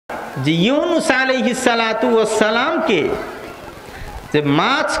যে ইউনুস আলাইহিস সালাতু ওয়াস সালামকে যে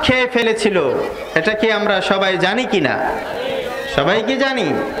মাছ খেয়ে ফেলেছিল, এটা কি আমরা সবাই জানি কিনা? সবাই কি জানি?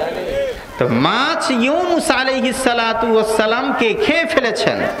 তো মাছ ইউনুস আলাইহিস সালাতু ওয়াস সালামকে খেয়ে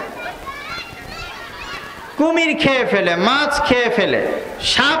ফেলেছেন। কুমির খেয়ে ফেলে, মাছ খেয়ে ফেলে,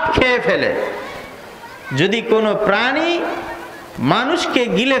 সাপ খেয়ে ফেলে। যদি কোনো প্রাণী মানুষকে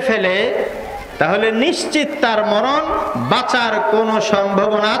গিলে ফেলে তাহলে নিশ্চিত তার মরণ, বাঁচার কোনো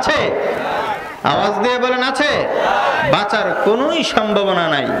সম্ভাবনা আছে? আওয়াজ দিয়ে বলেন আছে? বাঁচার কোনোই সম্ভাবনা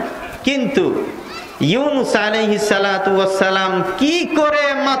নাই। কিন্তু ইউনুস আলাইহিস সালাতু ওয়াস সালাম কি করে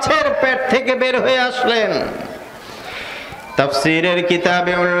মাছের পেট থেকে বের হয়ে আসলেন? তাফসীরের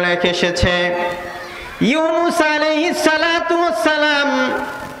কিতাবে উল্লেখ এসেছে, ইউনুস আলাইহিস সালাতু ওয়াস সালাম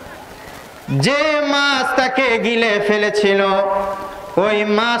যে মাছ তাকে গিলে ফেলেছিল, ওই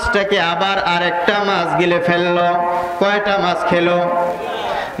মাছটাকে আবার আরেকটা মাছ গিলে ফেললো। কয়টা মাছ খেলো?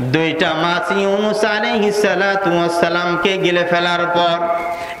 দুইটা মাছ ইউনুস আলাইহিস সালাতু ওয়াস সালামকে গিলে ফেলার পর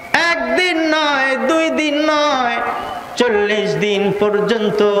একদিন নয়, 2 দিন নয়, 40 দিন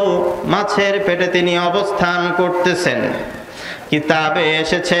পর্যন্ত মাছের পেটে তিনি অবস্থান করতেছেন। কিতাবে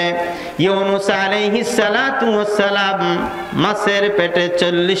এসেছে ইউনুস আলাইহিস সালাতু ওয়াস সালাম মাছের পেটে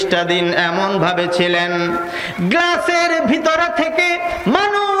 40টা দিন এমন ভাবে ছিলেন, গ্লাসের ভিতর থেকে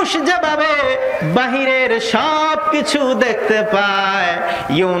মানুষ যেভাবে বাহিরের সব কিছু দেখতে পায়,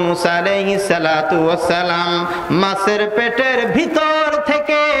 ইউনুস আলাইহিস সালাতু ওয়াস সালাম মাছের পেটের ভিতর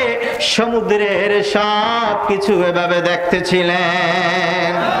থেকে সমুদ্রের সব কিছু এভাবে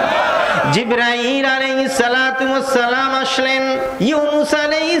দেখতেছিলেন। জিবরাইল আলাইহিস সালাতু ওয়াস সালাম আসলেন, ইউনুস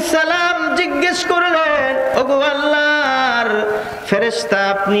আলাইহিস সালাম জিজ্ঞেস করলেন, ওগো আল্লাহর ফেরেশতা,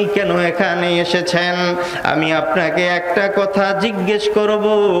 আপনি কেন এখানে এসেছেন? আমি আপনাকে একটা কথা জিজ্ঞেস করব।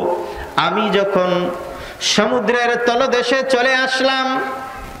 আমি যখন সমুদ্রের তলদেশে চলে আসলাম,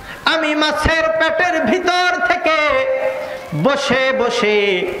 আমি মাছের পেটের ভিতর থেকে বসে বসে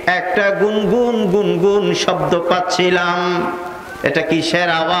একটা গুনগুন গুনগুন শব্দ পাচ্ছিলাম। এটা কিসের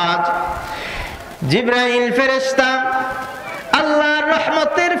আওয়াজ? জিবরাইল ফেরেশতা, আল্লাহর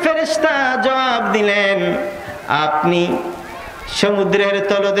রহমতের ফেরেশতা জবাব দিলেন, আপনি সমুদ্রের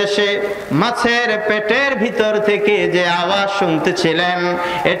তলদেশে মাছের পেটের ভিতর থেকে যে আওয়াজ শুনতেছিলেন,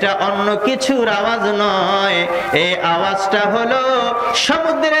 এটা অন্য কিছুর আওয়াজ নয়। এই আওয়াজটা হলো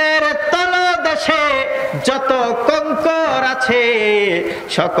সমুদ্রের তলদেশে যত কঙ্কর আছে,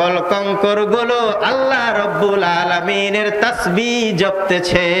 সকল কঙ্কর গুলো আল্লাহ রব্বুল আলামিনের তাসবিহ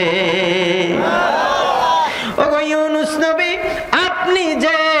জপতেছে। ওগো ইউনুস নবী, আপনি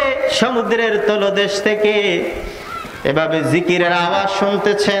যে সমুদ্রের তলদেশ থেকে এভাবে জিকিরের আওয়াজ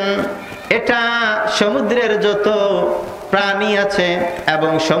শুনতেছেন, এটা সমুদ্রের যত প্রাণী আছে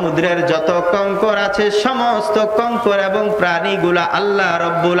এবং সমুদ্রের যত কঙ্কর আছে, সমস্ত কঙ্কর এবং প্রাণীগুলা আল্লাহ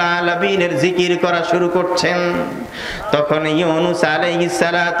রব্বুল আলামিনের জিকির করা শুরু করছেন। তখন ইউনুস আলাইহিস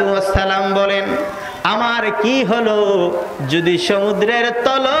সালাতু ওয়াস সালাম বলেন, আমার কি হলো যদি সমুদ্রের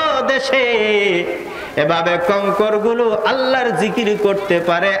তলদেশে এভাবে কঙ্কর গুলো আল্লাহর জিকির করতে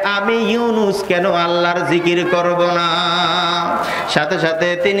পারে, আমি ইউনুস কেন আল্লাহর জিকির করব না? সাথে সাথে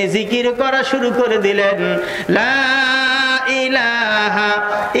তিনি জিকির করা শুরু করে দিলেন, লা ইলাহা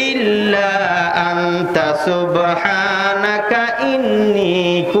ইল্লা আনতা সুবহানাকা ইন্নী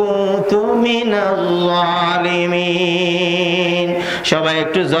কুনতু মিনাল জালিমিন। সবাই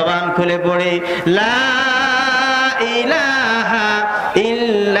একটু জবান খুলে পড়ে, লা ইলাহা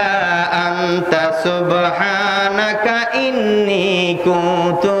ইল্লা আনতা সুবহানাকা ইন্নী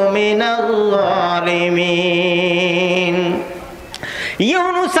কুনতু মিনাল জালিমিন।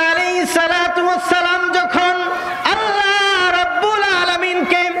 ইউনুস আলাইহিস সালাতু ওয়াস সালাম যখন আল্লাহ রাব্বুল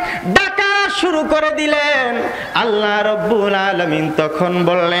আলামিনকে ডাকা শুরু করে দিলেন, আল্লাহ রাব্বুল আলামিন তখন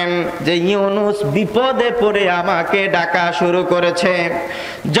বললেন যে ইউনুস বিপদে পড়ে আমাকে ডাকা শুরু করেছে।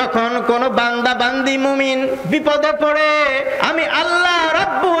 যখন কোন বান্দা বান্দি মুমিন বিপদে পড়ে আমি আল্লাহ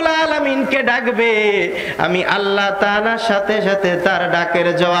রাব্বুল আলামিনকে ডাকবে, আমি আল্লাহ তাআলার সাথে সাথে তার ডাকের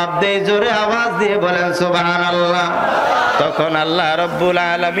জবাব দেই। জোরে আওয়াজ দিয়ে বলেন সুবহানাল্লাহ। তখন আল্লাহ রাব্বুল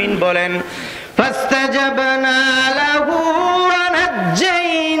আলামিন বলেন, ফাস্তাজাবনা লাহু ওয়া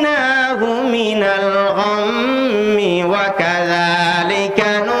নাজ্জাইনাহু মিনাল গাম্মি ওয়া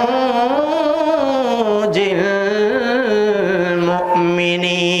কাযালিকা নুজিল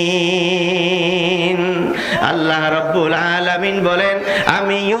মুমিনিন। আল্লাহ রাব্বুল আলামিন বলেন,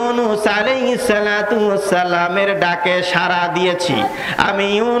 আমি ইউনুস ইউনুস আলাইহিস সালাতু ওয়াস সালামের ডাকে সাড়া দিয়েছি, আমি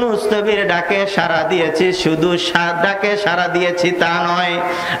ইউনুস নবীর ডাকে সাড়া দিয়েছি। শুধু ডাকে সাড়া দিয়েছি তা নয়,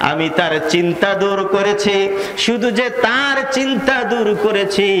 আমি তার চিন্তা দূর করেছি। শুধু যে তার চিন্তা দূর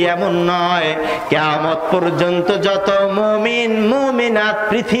করেছি এমন নয়, কিয়ামত পর্যন্ত যত মুমিন মুমিনাত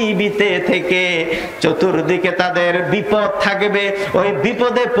পৃথিবীতে থেকে চতুর্দিকে তাদের বিপদ থাকবে, ওই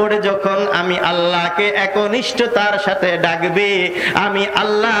বিপদে পড়ে যখন আমি আল্লাহকে একনিষ্ঠতার সাথে ডাকবে, আমি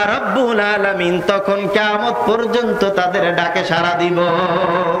আল্লাহ রব্বুল আলামিন তখন কিয়ামত পর্যন্ত তাদের ডাকে সাড়া দিব।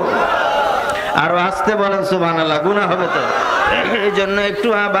 আরো আসতে বলেন সুবহানাল্লাহ, গুনাহ হবে তো। এই জন্য একটু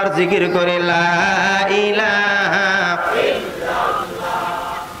আবার জিকির করে লা ইলাহা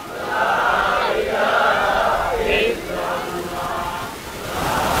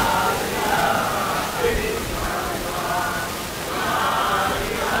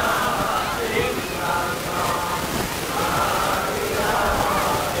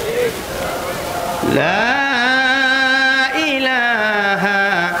লা ইলাহা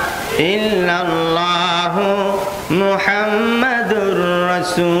ইল্লাল্লাহু মুহাম্মাদুর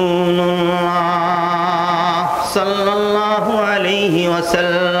রাসূলুল্লাহ সাল্লাল্লাহু আলাইহি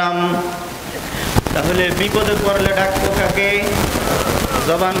ওয়াসাল্লাম। তাহলে বিপদে পড়লে ডাকবো কাকে?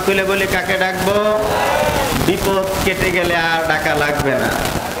 জবান খুলে বলি কাকে ডাকবো? বিপদ কেটে গেলে আর ডাকা লাগবে না।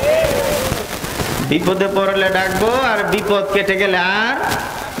 বিপদে পড়লে ডাকবো, আর বিপদ কেটে গেলে আর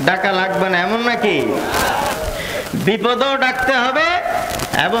ডাকা লাগবে না, এমন নাকি? বিপদও ডাকতে হবে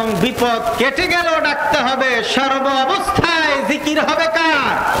এবং বিপদ কেটে গেলেও ডাকতে হবে। সর্ব অবস্থায় জিকির হবে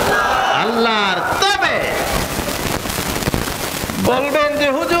কার? আল্লাহর। তবে বলবেন যে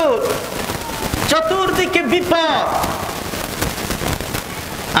হুজুর চতুর্দিকে বিপদ,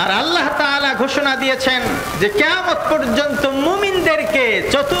 আর আল্লাহ তাআলা ঘোষণা দিয়েছেন যে কিয়ামত পর্যন্ত মুমিনদেরকে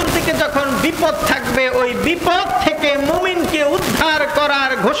চতুর্দিকে যখন বিপদ থাকবে, ওই বিপদ থেকে মুমিনকে উদ্ধার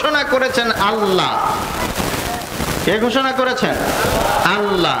করার ঘোষণা করেছেন আল্লাহ। কে ঘোষণা করেছেন?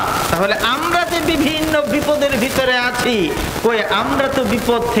 আল্লাহ। তাহলে আমরা যে বিভিন্ন বিপদের ভিতরে আছি, কই আমরা তো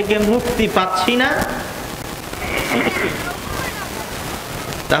বিপদ থেকে মুক্তি পাচ্ছি না।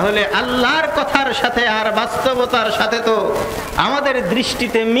 তাহলে আল্লাহর কথার সাথে আর বাস্তবতার সাথে তো আমাদের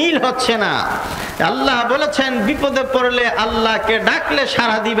দৃষ্টিতে মিল হচ্ছে না। আল্লাহ বলেছেন বিপদে পড়লে আল্লাহকে ডাকলে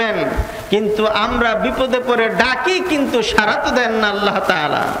সাড়া দিবেন, কিন্তু আমরা বিপদে পড়ে ডাকি কিন্তু সাড়া তো দেন না আল্লাহ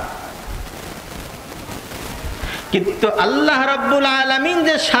তাআলা। কিন্তু আল্লাহ রাব্বুল আলামিন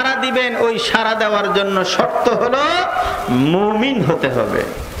যে সাড়া দিবেন, ওই সাড়া দেওয়ার জন্য শর্ত হলো মুমিন হতে হবে।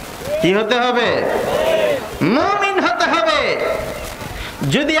 কি হতে হবে? মুমিন হতে হবে।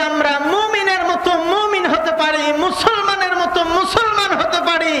 যদি আমরা মুমিনের মতো মুমিন হতে পারি, মুসলমানের মতো মুসলমান হতে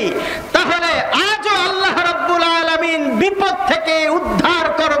পারি, তাহলে আজও আল্লাহ রাব্বুল আলামিন বিপদ থেকে উদ্ধার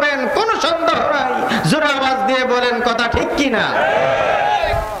করবেন, কোনো সন্দেহ নাই। জোরে আওয়াজ দিয়ে বলেন কথা ঠিক কিনা?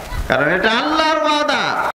 কারণ এটা আল্লাহ